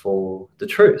Jesus for the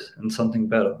truth and something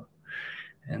better.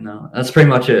 And that's pretty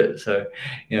much it. So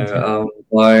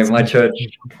my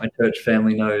church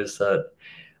family knows that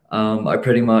I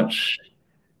pretty much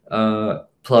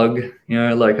plug,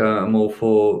 like I'm all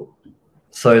for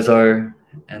sozo,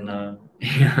 and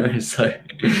so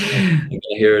I'm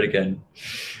gonna hear it again.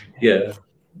 Yeah.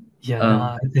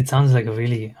 It sounds like a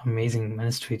really amazing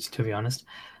ministry, to be honest.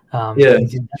 Yeah.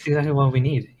 That's exactly what we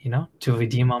need, to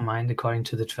redeem our mind according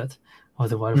to the truth of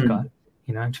the Word of God,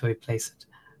 to replace it,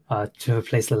 to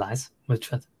replace the lies with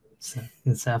truth. So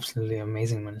it's absolutely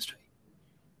amazing ministry.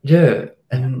 Yeah,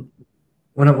 and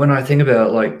when I think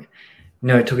about, like,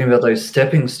 talking about those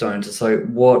stepping stones, it's like,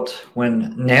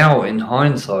 when now in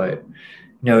hindsight,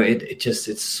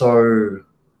 it's so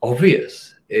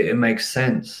obvious. It makes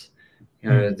sense.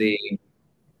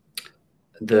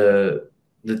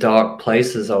 The dark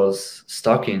places I was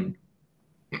stuck in.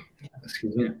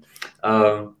 Excuse me.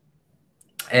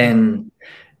 And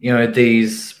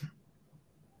these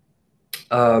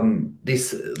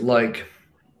like,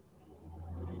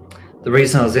 the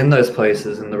reason I was in those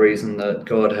places, and the reason that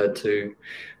God had to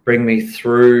bring me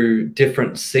through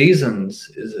different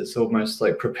seasons, is it's almost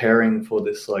like preparing for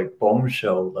this like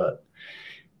bombshell that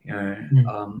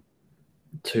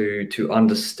to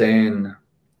understand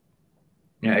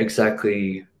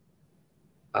exactly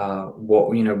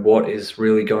what is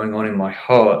really going on in my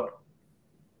heart,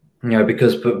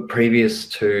 because previous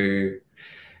to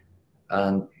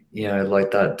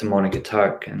like that demonic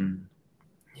attack, and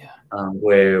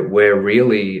where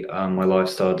really my life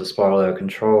started to spiral out of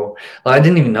control. Like, I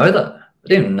didn't even know that. I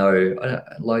didn't know.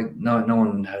 No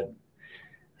one had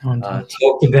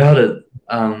talked about it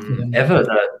ever.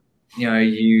 That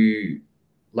you,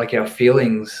 like, our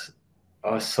feelings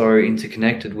are so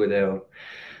interconnected with our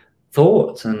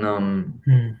thoughts, and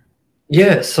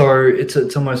so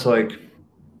it's almost like,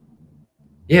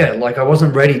 like I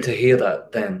wasn't ready to hear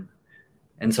that then,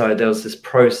 and so there was this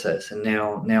process, and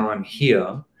now I'm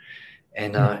here,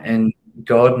 and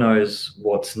God knows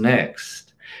what's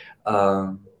next.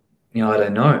 I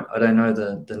don't know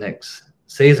the next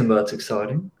season, but it's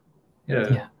exciting.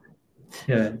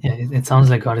 It sounds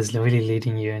like God is really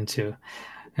leading you into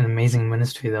an amazing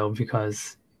ministry, though,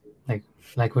 because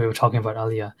like we were talking about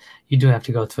earlier, you do have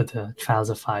to go through the trials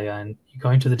of fire, and you go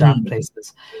into the dark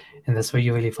places, and that's where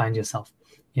you really find yourself,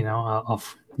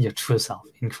 of your true self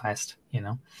in Christ,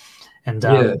 and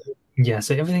so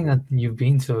everything that you've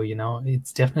been through,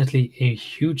 it's definitely a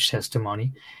huge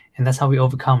testimony, and that's how we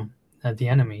overcome the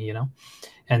enemy, you know.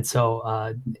 And so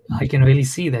I can really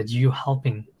see that you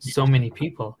helping so many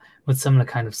people with similar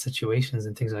kind of situations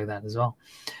and things like that as well.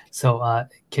 So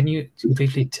can you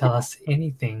briefly tell us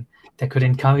anything that could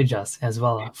encourage us as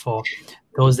well for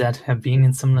those that have been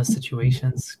in similar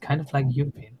situations, kind of like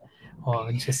you've been,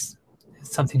 or just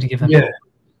something to give them Yeah. hope?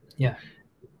 Yeah.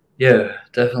 Yeah,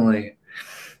 definitely.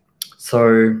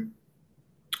 So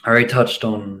I already touched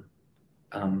on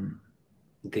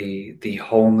the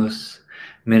wholeness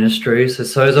ministry. So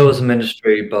Sozo is a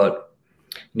ministry, but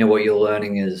you know what you're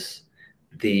learning is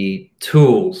the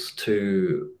tools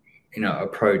to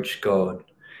approach God,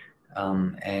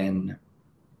 and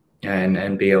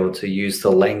be able to use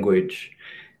the language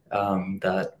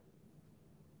that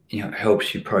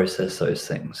helps you process those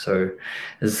things. So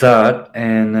is that,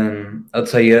 and then I'd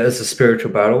say it's a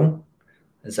spiritual battle.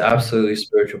 It's absolutely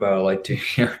spiritual battle. Like do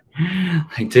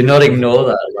not ignore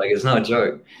that. Like it's not a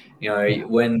joke.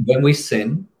 When we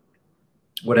sin,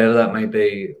 whatever that may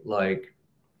be, like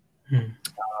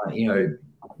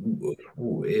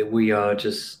we are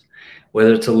just,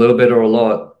 whether it's a little bit or a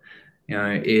lot,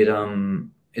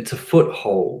 it's a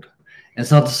foothold. And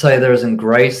it's not to say there isn't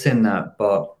grace in that,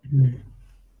 but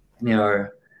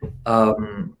there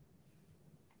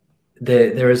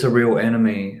is a real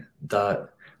enemy that,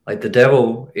 like, the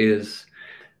devil he's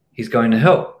going to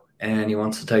hell and he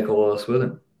wants to take all of us with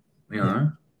him,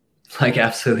 like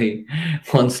absolutely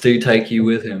wants to take you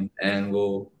with him, and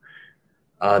will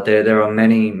there are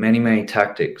many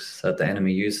tactics that the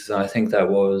enemy uses. And I think that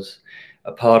was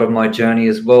a part of my journey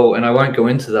as well, and I won't go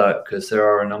into that because there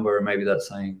are a number, maybe that's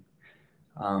saying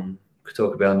could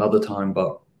talk about another time.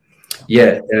 But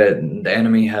yeah, the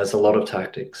enemy has a lot of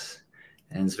tactics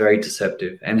and it's very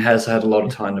deceptive and has had a lot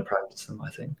of time to practice them, I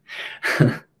think.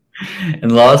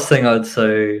 And last thing I'd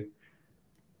say,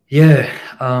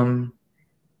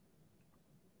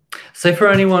 say for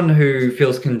anyone who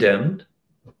feels condemned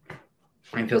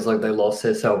and feels like they lost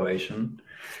their salvation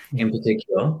in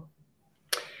particular,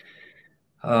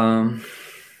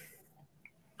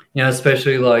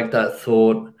 especially like that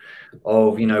thought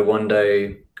of, one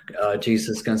day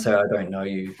Jesus is going to say, I don't know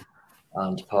you,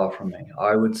 depart from me.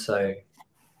 I would say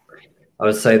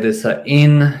this, that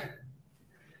in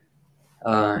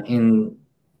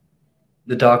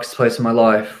the darkest place of my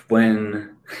life,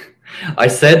 when I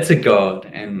said to God,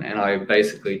 and I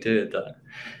basically did that,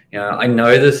 I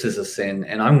know this is a sin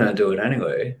and I'm going to do it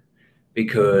anyway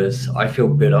because I feel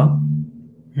bitter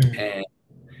and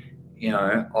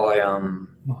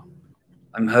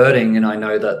I'm hurting, and I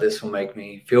know that this will make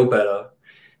me feel better.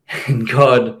 And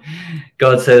God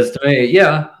says to me,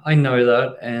 yeah, I know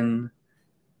that, and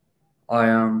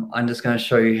I'm just going to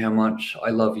show you how much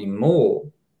I love you more,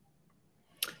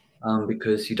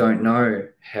 because you don't know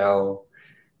how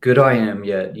good I am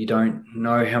yet. You don't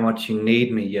know how much you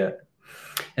need me yet.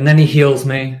 And then he heals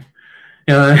me,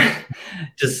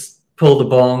 just pull the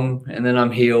bong, and then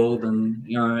I'm healed. And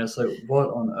it's like, what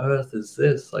on earth is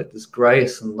this? Like, this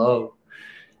grace and love.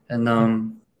 And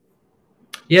and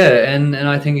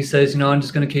I think he says, I'm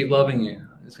just going to keep loving you.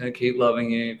 I'm just going to keep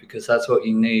loving you because that's what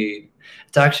you need.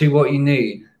 It's actually what you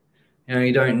need.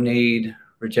 You don't need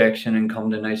rejection and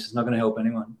condemnation. It's not going to help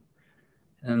anyone.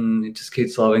 And it just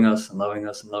keeps loving us and loving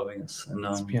us and loving us. And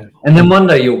then one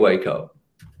day you'll wake up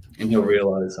and you'll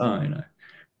realize, I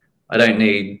don't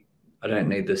need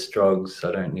this drugs.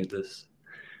 I don't need this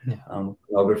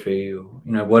pornography, or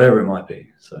whatever it might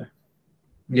be. So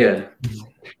yeah.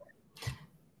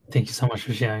 Thank you so much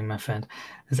for sharing, my friend.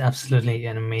 It's absolutely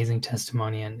an amazing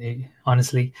testimony, and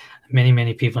honestly,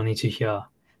 many people need to hear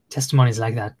testimonies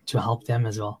like that to help them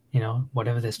as well,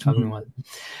 whatever they're struggling with.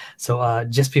 So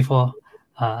just before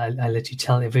I'll let you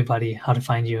tell everybody how to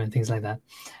find you and things like that,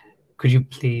 could you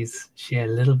please share a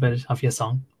little bit of your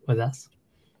song with us?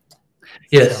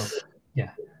 Yes. So,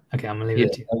 yeah. Okay, I'm gonna leave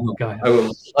it to you. Go ahead. I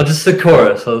will. I'll just the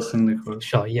chorus. I'll sing the chorus.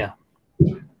 Sure. Yeah.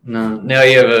 Now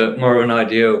you have more of an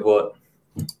idea of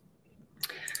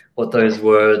what those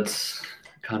words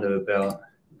are kind of about.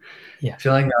 Yeah.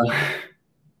 Feeling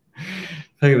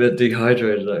a bit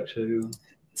dehydrated, actually.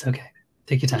 It's okay.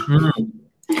 Take your time.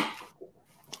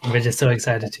 We're just so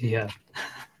excited to hear.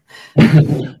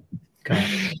 Go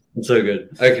ahead. It's so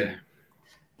good. Okay.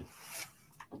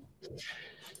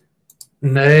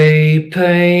 May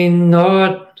pain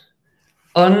not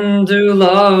undo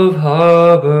love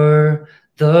harbor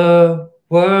the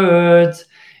words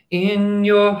in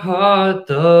your heart,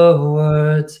 the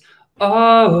words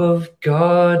of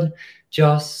God,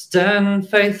 just and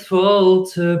faithful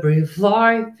to breathe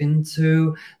life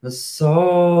into the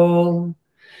soul.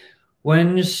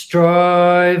 When you're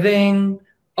striving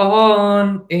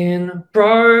on in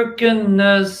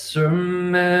brokenness.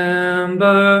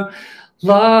 Remember,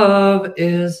 love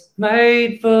is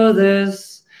made for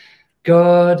this.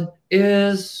 God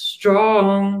is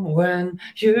strong when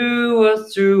you are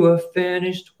through a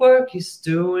finished work He's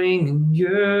doing in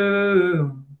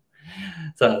you.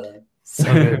 So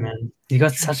good, man. You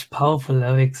got such powerful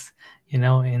lyrics, you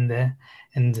know, in there,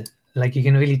 and like you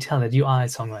can really tell that you are a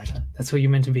songwriter. That's who you're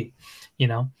meant to be, you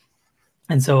know.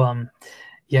 And so,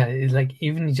 yeah, it's like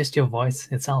even just your voice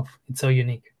itself, it's so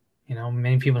unique. You know,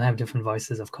 many people have different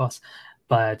voices, of course,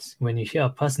 but when you hear a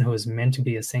person who is meant to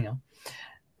be a singer,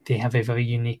 they have a very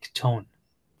unique tone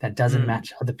that doesn't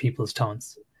match other people's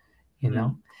tones, you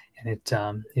know. And it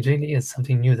really is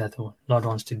something new that the Lord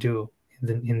wants to do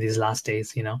in these last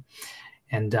days, you know.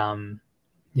 And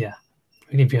yeah,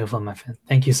 really beautiful, my friend.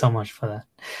 Thank you so much for that.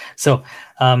 So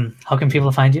how can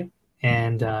people find you,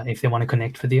 and if they want to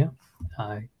connect with you,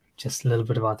 just a little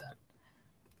bit about that.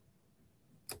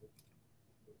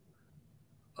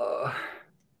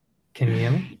 Can you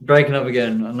hear me? Breaking up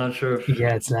again. I'm not sure if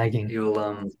Yeah, it's lagging.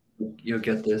 You'll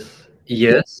get this.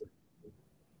 Yes.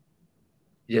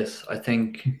 Yes, I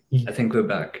think we're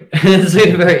back. It's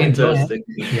very interesting.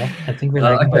 Yeah, I think we're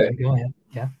lagging. Okay. Go ahead.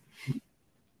 Yeah.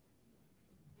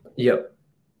 Yep.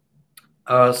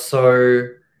 So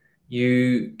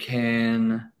you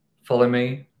can follow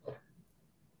me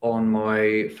on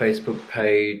my Facebook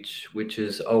page, which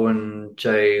is Owen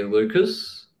J.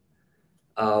 Lucas.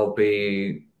 I'll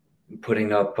be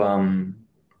putting up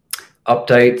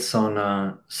updates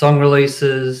on song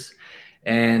releases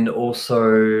and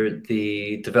also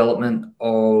the development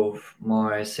of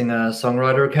my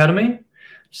Singer-Songwriter Academy,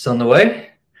 which is on the way.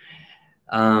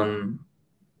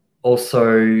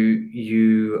 Also,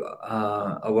 you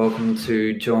are welcome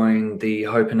to join the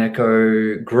Hope and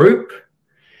Echo group,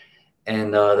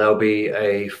 and there'll be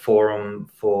a forum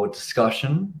for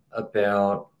discussion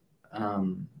about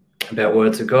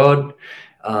Words of God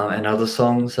and other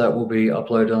songs that will be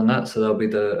uploaded on that. So there'll be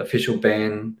the official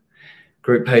band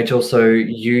group page, also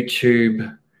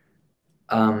YouTube,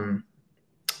 my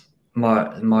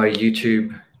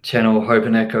YouTube channel, Hope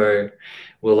and Echo,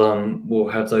 will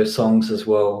have those songs as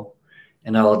well,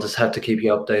 and I'll just have to keep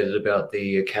you updated about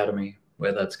the academy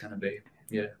where that's going to be.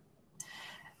 Yeah.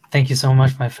 Thank you so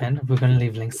much, my friend. We're going to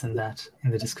leave links in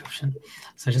the description.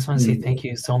 So I just want to say thank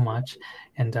you so much,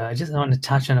 and I just want to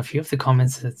touch on a few of the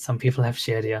comments that some people have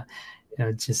shared here. You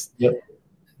know, just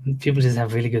people just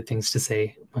have really good things to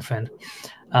say, my friend.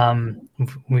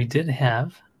 We did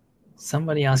have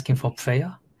somebody asking for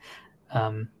prayer.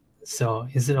 So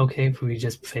is it okay if we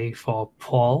just pray for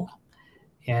Paul?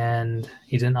 And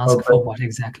he didn't ask for what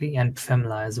exactly, and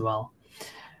Pamela as well.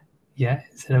 Yeah,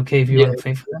 is it okay if you want to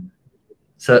pray for them?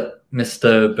 So,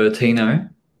 Mr. Bertino?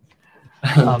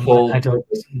 Paul, I don't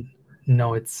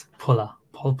know. It's Paul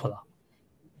Puller.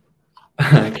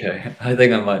 Okay, I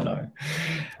think I might know.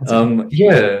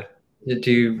 Yeah,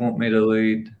 do you want me to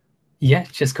lead? Yeah,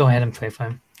 just go ahead and pray for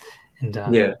him, and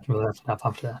we'll wrap it up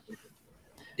after that.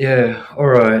 Yeah, all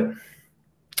right.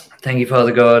 Thank you,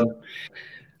 Father God.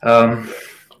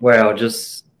 Wow,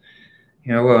 just,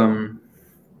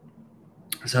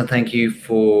 so thank you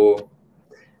for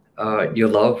your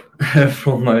love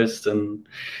foremost, and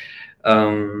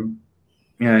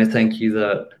thank you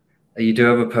that you do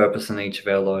have a purpose in each of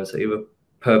our lives, that you have a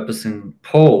purpose in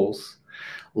Paul's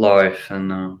life,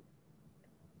 and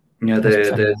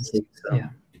there's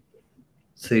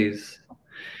these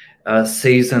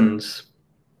seasons.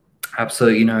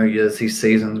 Absolutely, there's these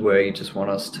seasons where you just want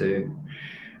us to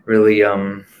really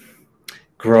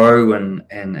grow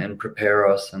and prepare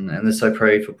us, and this I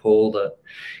pray for Paul, that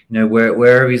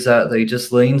wherever he's at, that he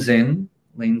just leans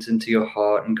into your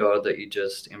heart and God, that you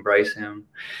just embrace him,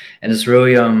 and it's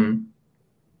really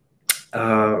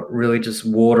really just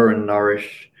water and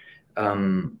nourish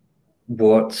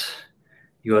what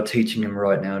you are teaching him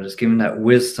right now. Just give him that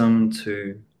wisdom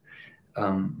to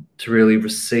really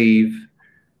receive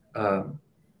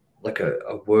like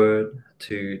a word,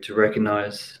 to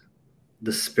recognize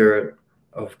the Spirit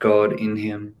of God in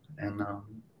him, and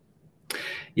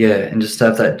and just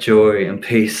have that joy and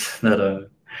peace that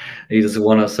he just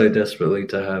wants us so desperately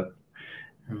to have.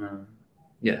 And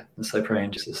let's I pray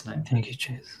in Jesus' name. Thank you,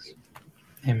 Jesus.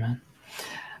 Amen.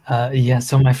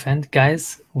 So my friend,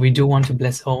 guys, we do want to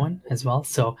bless Owen as well.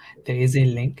 So there is a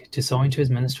link to sow into his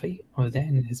ministry over there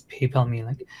in his PayPal me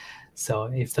link. So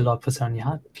if the Lord puts it on your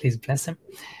heart, please bless him.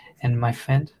 And my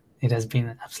friend, it has been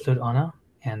an absolute honor,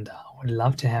 and I would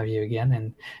love to have you again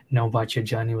and know about your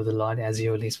journey with the Lord as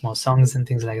you release more songs and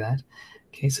things like that.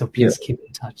 Okay, so please keep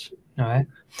in touch. All right.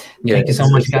 Thank you so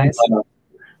much, guys.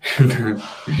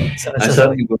 So, I so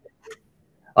certainly will.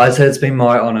 I'd say it's been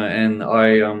my honor, and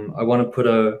I want to put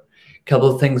a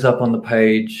couple of things up on the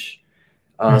page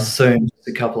soon, just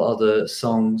a couple other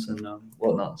songs and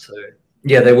whatnot. So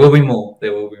yeah, there will be more.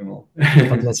 There will be more.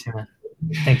 God bless you, man.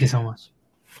 Thank you so much.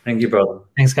 Thank you, brother.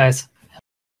 Thanks, guys.